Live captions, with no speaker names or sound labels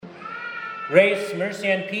Grace,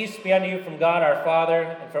 mercy, and peace be unto you from God our Father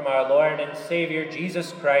and from our Lord and Savior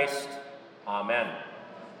Jesus Christ. Amen.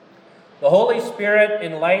 The Holy Spirit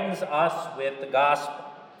enlightens us with the gospel.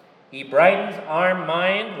 He brightens our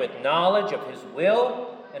mind with knowledge of his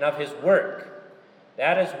will and of his work.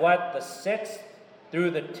 That is what the 6th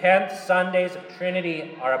through the 10th Sundays of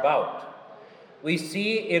Trinity are about. We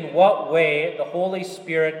see in what way the Holy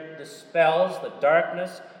Spirit dispels the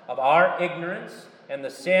darkness of our ignorance and the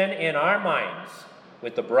sin in our minds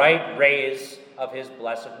with the bright rays of his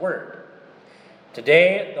blessed word.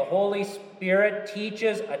 Today, the Holy Spirit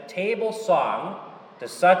teaches a table song to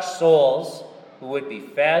such souls who would be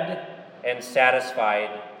fed and satisfied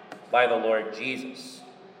by the Lord Jesus.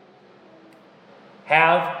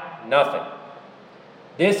 Have nothing.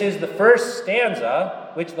 This is the first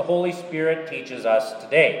stanza which the Holy Spirit teaches us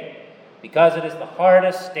today, because it is the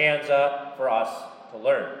hardest stanza for us to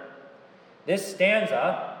learn. This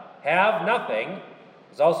stanza, have nothing,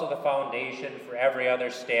 is also the foundation for every other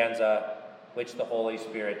stanza which the Holy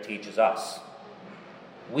Spirit teaches us.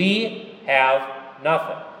 We have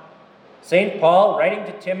nothing. St. Paul, writing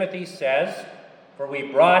to Timothy, says, "For we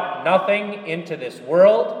brought nothing into this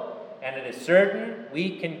world, and it is certain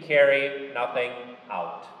we can carry nothing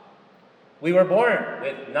out." We were born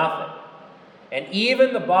with nothing. And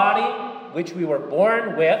even the body which we were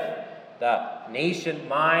born with, the nascent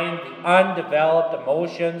mind, the undeveloped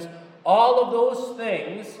emotions, all of those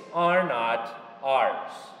things are not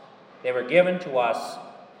ours. They were given to us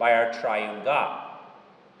by our triune God.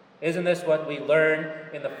 Isn't this what we learn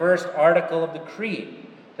in the first article of the Creed?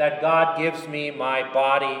 That God gives me my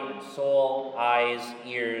body and soul, eyes,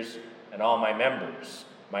 ears, and all my members,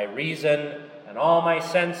 my reason and all my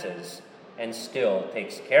senses, and still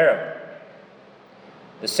takes care of it.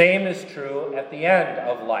 The same is true at the end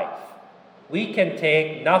of life. We can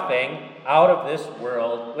take nothing out of this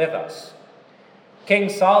world with us. King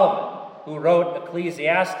Solomon, who wrote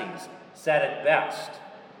Ecclesiastes, said it best,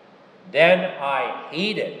 "Then I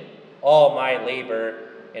hated all my labor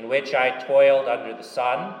in which I toiled under the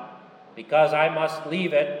sun, because I must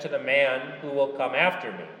leave it to the man who will come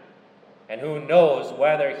after me, and who knows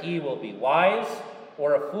whether he will be wise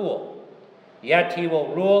or a fool. Yet he will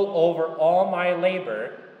rule over all my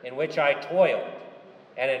labor in which I toiled,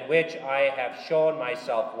 and in which I have shown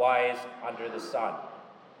myself wise under the sun.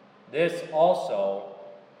 This also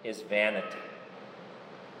is vanity."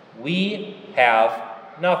 We have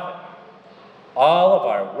nothing. All of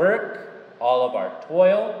our work, all of our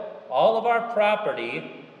toil, all of our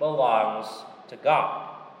property belongs to God.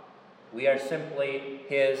 We are simply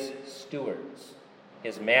his stewards,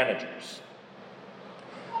 his managers.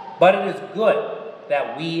 But it is good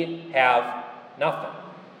that we have nothing.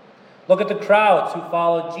 Look at the crowds who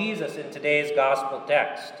followed Jesus in today's gospel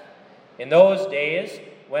text. In those days,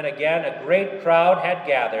 when again a great crowd had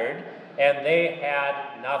gathered, and they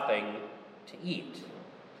had nothing to eat.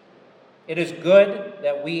 It is good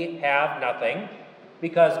that we have nothing,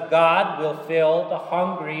 because God will fill the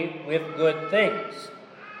hungry with good things,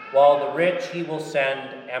 while the rich he will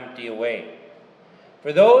send empty away.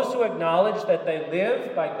 For those who acknowledge that they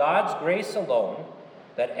live by God's grace alone,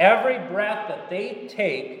 that every breath that they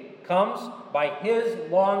take comes by his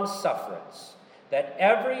long sufferance, that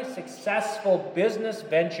every successful business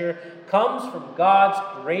venture comes from God's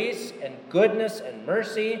grace and goodness and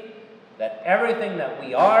mercy, that everything that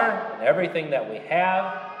we are and everything that we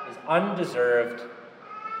have is undeserved,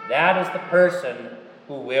 that is the person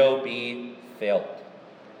who will be filled.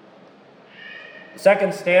 The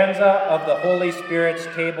second stanza of the Holy Spirit's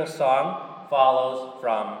table song follows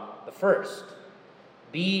from the first.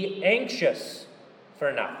 Be anxious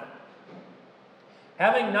for nothing.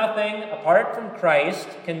 Having nothing apart from Christ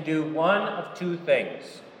can do one of two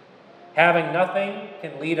things. Having nothing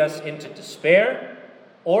can lead us into despair,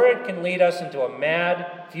 or it can lead us into a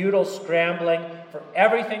mad, futile scrambling for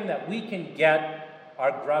everything that we can get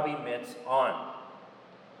our grubby mitts on.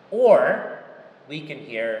 Or we can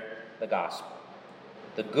hear the gospel,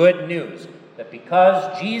 the good news that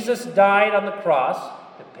because Jesus died on the cross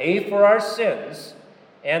to pay for our sins,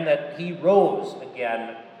 and that he rose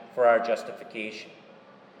again for our justification.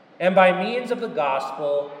 And by means of the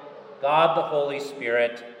gospel, God the Holy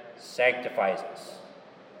Spirit sanctifies us.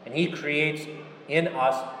 And he creates in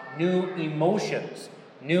us new emotions,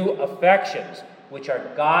 new affections, which are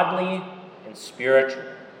godly and spiritual.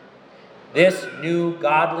 This new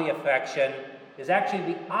godly affection is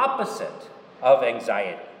actually the opposite of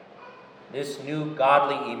anxiety. This new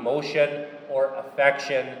godly emotion or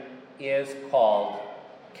affection is called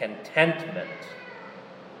contentment.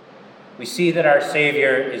 We see that our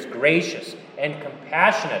Savior is gracious and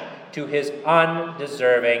compassionate to his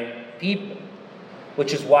undeserving people,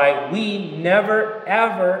 which is why we never,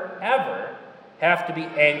 ever, ever have to be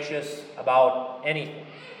anxious about anything.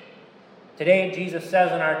 Today, Jesus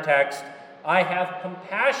says in our text, "I have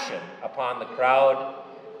compassion upon the crowd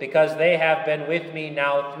because they have been with me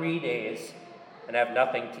now 3 days and have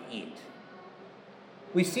nothing to eat."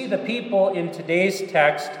 We see the people in today's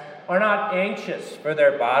text are not anxious for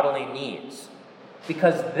their bodily needs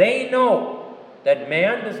because they know that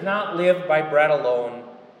man does not live by bread alone,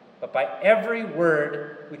 but by every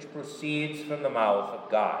word which proceeds from the mouth of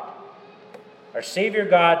God. Our Savior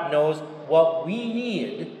God knows what we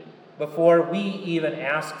need before we even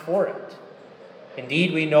ask for it.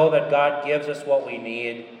 Indeed, we know that God gives us what we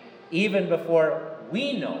need even before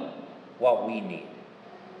we know what we need.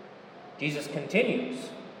 Jesus continues,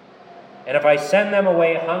 "And if I send them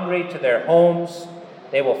away hungry to their homes,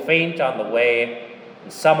 they will faint on the way,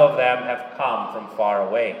 and some of them have come from far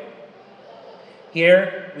away."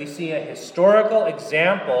 Here we see a historical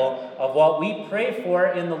example of what we pray for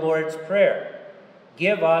in the Lord's Prayer.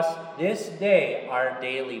 Give us this day our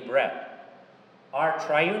daily bread. Our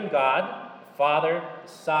triune God, the Father,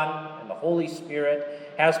 the Son, and the Holy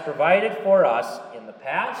Spirit, has provided for us in the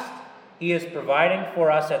past. He is providing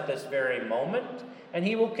for us at this very moment, and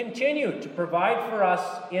he will continue to provide for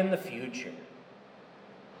us in the future.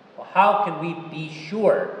 Well, how can we be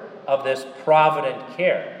sure of this provident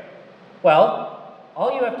care? Well,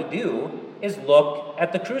 all you have to do is look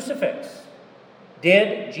at the crucifix.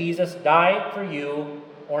 Did Jesus die for you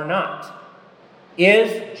or not?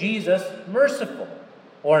 Is Jesus merciful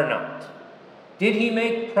or not? Did he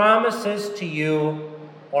make promises to you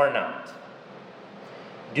or not?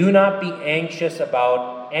 Do not be anxious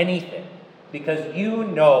about anything, because you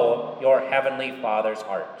know your heavenly Father's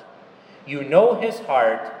heart. You know his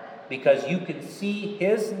heart because you can see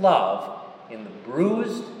his love in the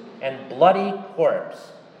bruised and bloody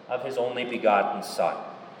corpse of his only begotten Son.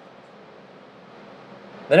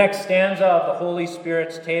 The next stanza of the Holy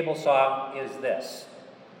Spirit's table song is this: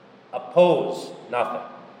 "Oppose nothing."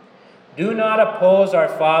 Do not oppose our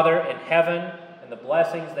Father in heaven and the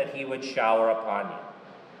blessings that he would shower upon you.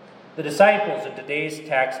 The disciples in today's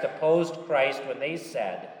text opposed Christ when they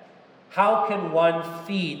said, "How can one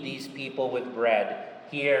feed these people with bread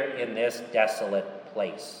here in this desolate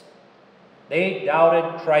place?" They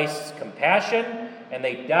doubted Christ's compassion, and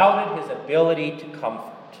they doubted his ability to comfort.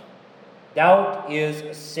 Doubt is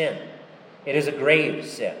a sin. It is a grave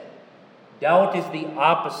sin. Doubt is the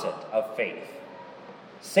opposite of faith.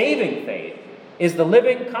 Saving faith is the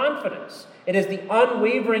living confidence. It is the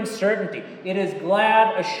unwavering certainty. It is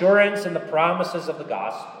glad assurance in the promises of the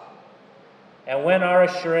gospel. And when our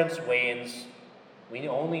assurance wanes, we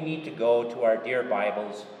only need to go to our dear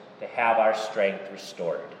Bibles to have our strength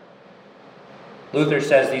restored. Luther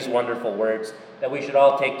says these wonderful words that we should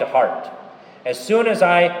all take to heart. "As soon as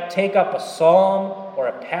I take up a psalm or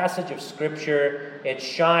a passage of Scripture, it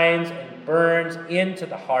shines and burns into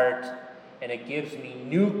the heart, and it gives me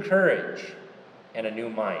new courage and a new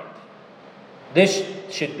mind." This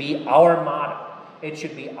should be our motto. It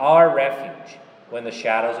should be our refuge when the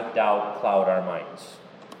shadows of doubt cloud our minds.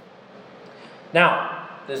 Now,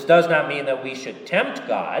 this does not mean that we should tempt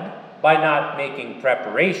God by not making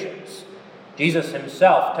preparations. Jesus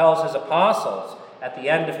himself tells his apostles at the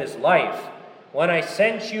end of his life, "When I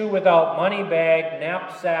sent you without money bag,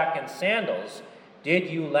 knapsack, and sandals, did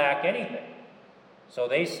you lack anything?" So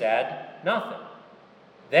they said, "Nothing."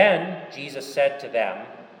 Then Jesus said to them,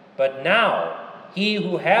 "But now he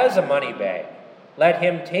who has a money bag, let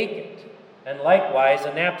him take it, and likewise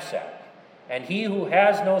a knapsack. And he who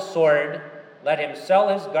has no sword, let him sell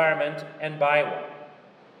his garment and buy one."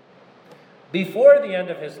 Before the end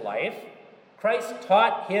of his life, Christ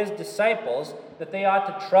taught his disciples that they ought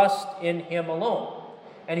to trust in him alone,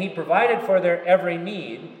 and he provided for their every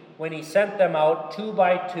need when he sent them out 2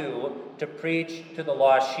 by 2 to preach to the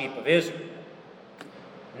lost sheep of Israel.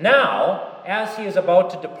 Now, as he is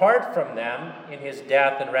about to depart from them in his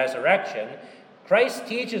death and resurrection, Christ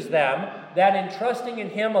teaches them that in trusting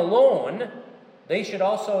in him alone, they should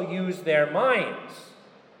also use their minds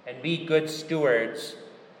and be good stewards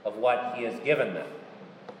of what he has given them.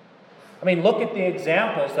 I mean, look at the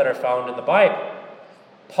examples that are found in the Bible.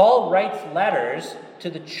 Paul writes letters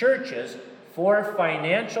to the churches for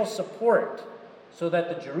financial support so that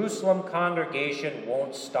the Jerusalem congregation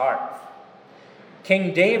won't starve.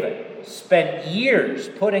 King David spent years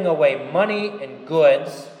putting away money and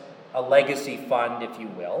goods, a legacy fund, if you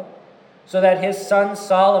will, so that his son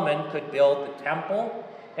Solomon could build the temple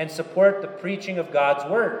and support the preaching of God's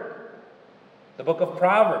word. The book of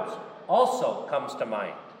Proverbs also comes to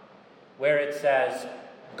mind, where it says,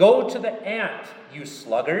 Go to the ant, you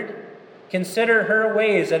sluggard. Consider her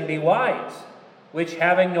ways and be wise, which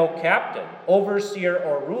having no captain, overseer,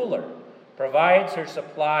 or ruler, provides her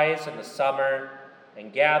supplies in the summer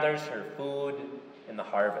and gathers her food in the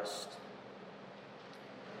harvest.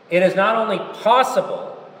 It is not only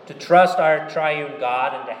possible to trust our triune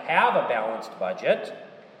God and to have a balanced budget.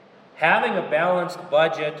 Having a balanced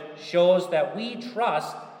budget shows that we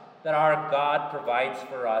trust that our God provides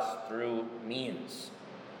for us through means.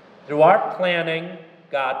 Through our planning,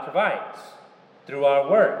 God provides. Through our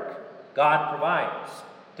work, God provides.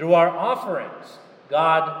 Through our offerings,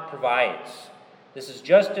 God provides. This is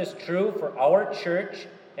just as true for our church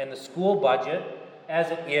and the school budget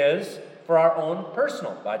as it is for our own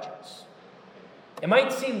personal budgets. It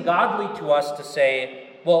might seem godly to us to say,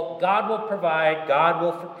 well, God will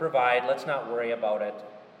provide, let's not worry about it.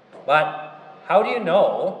 But how do you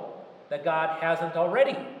know that God hasn't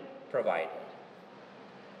already provided?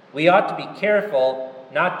 We ought to be careful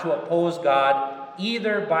not to oppose God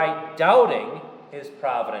either by doubting his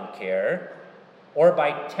provident care or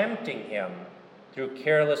by tempting him through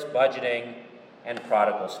careless budgeting and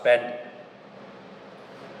prodigal spending.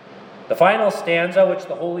 The final stanza which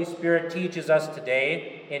the Holy Spirit teaches us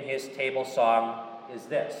today in his table song is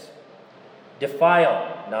this: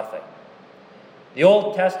 defile nothing. The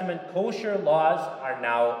Old Testament kosher laws are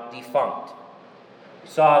now defunct. We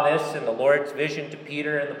saw this in the Lord's vision to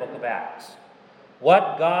Peter in the book of Acts.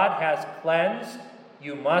 What God has cleansed,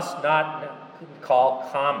 you must not call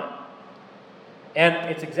common. And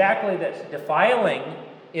it's exactly this. Defiling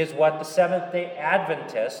is what the Seventh-day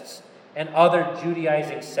Adventists and other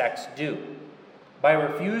Judaizing sects do. By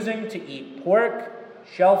refusing to eat pork,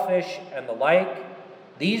 shellfish, and the like,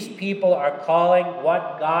 these people are calling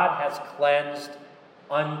what God has cleansed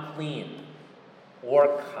unclean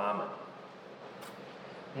or common.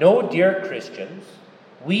 No, dear Christians,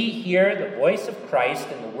 we hear the voice of Christ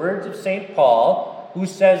in the words of St. Paul, who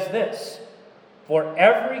says this: "For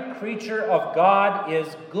every creature of God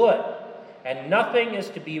is good, and nothing is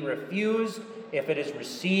to be refused if it is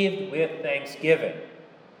received with thanksgiving,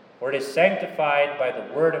 for it is sanctified by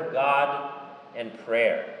the word of God and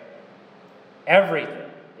prayer." Everything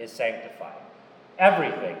is sanctified.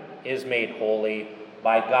 Everything is made holy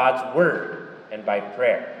by God's word and by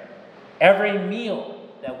prayer. Every meal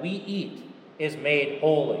that we eat is made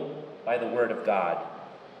holy by the word of God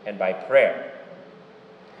and by prayer.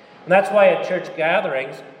 And that's why at church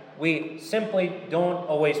gatherings, we simply don't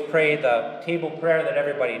always pray the table prayer that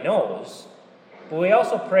everybody knows, but we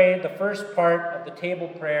also pray the first part of the table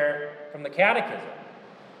prayer from the catechism.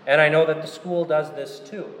 And I know that the school does this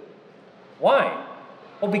too. Why?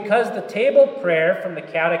 Well, because the table prayer from the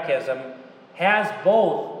catechism has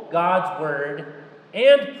both God's word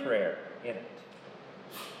and prayer in it.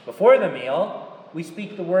 Before the meal, we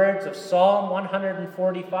speak the words of Psalm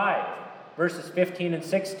 145, verses 15 and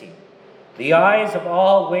 16. "The eyes of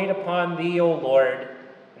all wait upon thee, O Lord,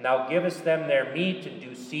 and thou givest them their meat in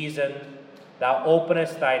due season. Thou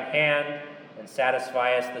openest thine hand and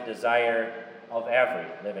satisfiest the desire of every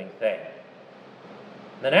living thing."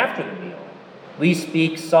 And then after the meal, we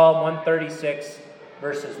speak Psalm 136,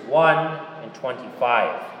 verses 1 and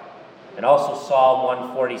 25, and also Psalm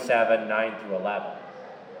 147, 9 through 11.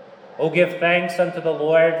 "O give thanks unto the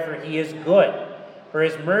Lord, for he is good, for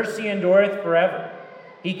his mercy endureth forever.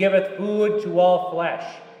 He giveth food to all flesh.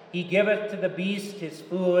 He giveth to the beast his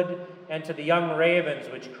food, and to the young ravens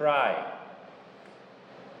which cry.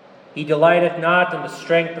 He delighteth not in the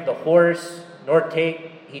strength of the horse,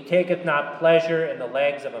 he taketh not pleasure in the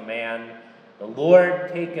legs of a man. The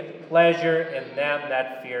Lord taketh pleasure in them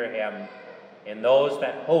that fear him, in those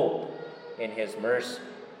that hope in his mercy."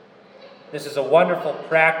 This is a wonderful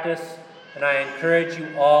practice, and I encourage you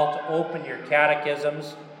all to open your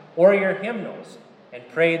catechisms or your hymnals and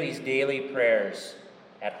pray these daily prayers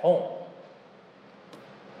at home.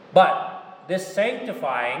 But this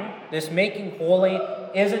sanctifying, this making holy,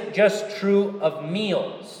 isn't just true of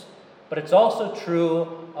meals, but it's also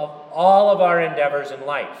true of all of our endeavors in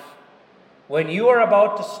life. When you are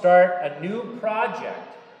about to start a new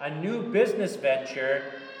project, a new business venture,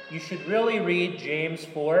 you should really read James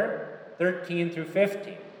 4, 13 through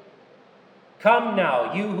 15. "Come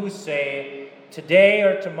now, you who say, today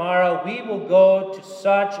or tomorrow we will go to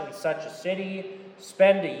such and such a city,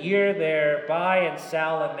 spend a year there, buy and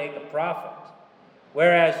sell and make a profit,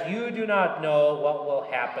 whereas you do not know what will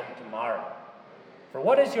happen tomorrow. For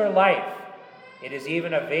what is your life? It is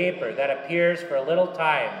even a vapor that appears for a little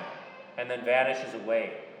time and then vanishes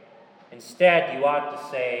away. Instead, you ought to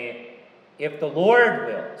say, if the Lord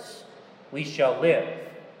wills, we shall live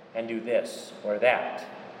and do this or that."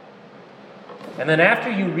 And then after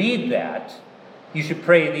you read that, you should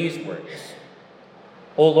pray these words.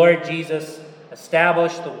 O Lord Jesus,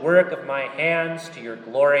 establish the work of my hands to your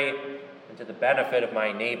glory and to the benefit of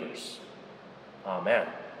my neighbors. Amen.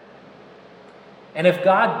 And if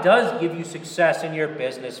God does give you success in your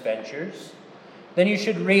business ventures, then you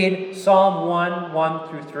should read Psalm 1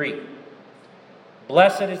 through 3.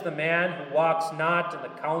 Blessed is the man who walks not in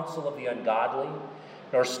the counsel of the ungodly,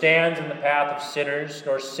 nor stands in the path of sinners,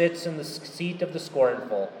 nor sits in the seat of the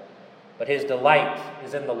scornful. But his delight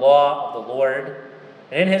is in the law of the Lord,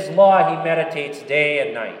 and in his law he meditates day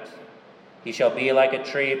and night. He shall be like a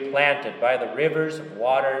tree planted by the rivers of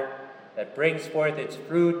water, that brings forth its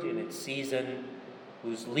fruit in its season,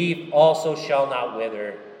 whose leaf also shall not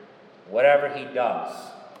wither. Whatever he does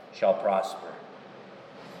shall prosper.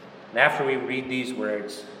 And after we read these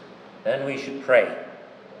words, then we should pray.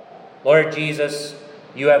 Lord Jesus,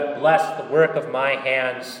 you have blessed the work of my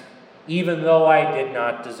hands, even though I did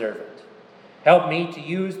not deserve it. Help me to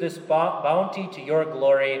use this bounty to your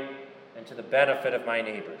glory and to the benefit of my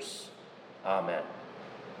neighbors. Amen.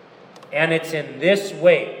 And it's in this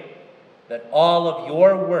way that all of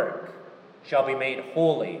your work shall be made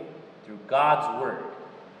holy through God's word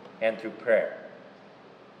and through prayer.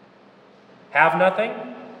 Have nothing,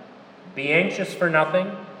 be anxious for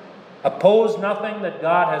nothing, oppose nothing that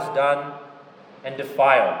God has done, and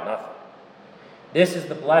defile nothing. This is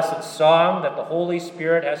the blessed song that the Holy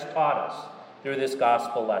Spirit has taught us through this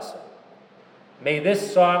gospel lesson. May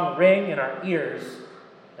this song ring in our ears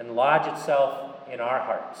and lodge itself in our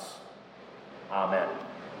hearts. Amen.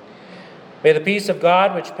 May the peace of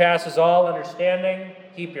God, which passes all understanding,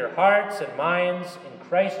 keep your hearts and minds in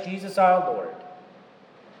Christ Jesus our Lord.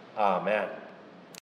 Amen.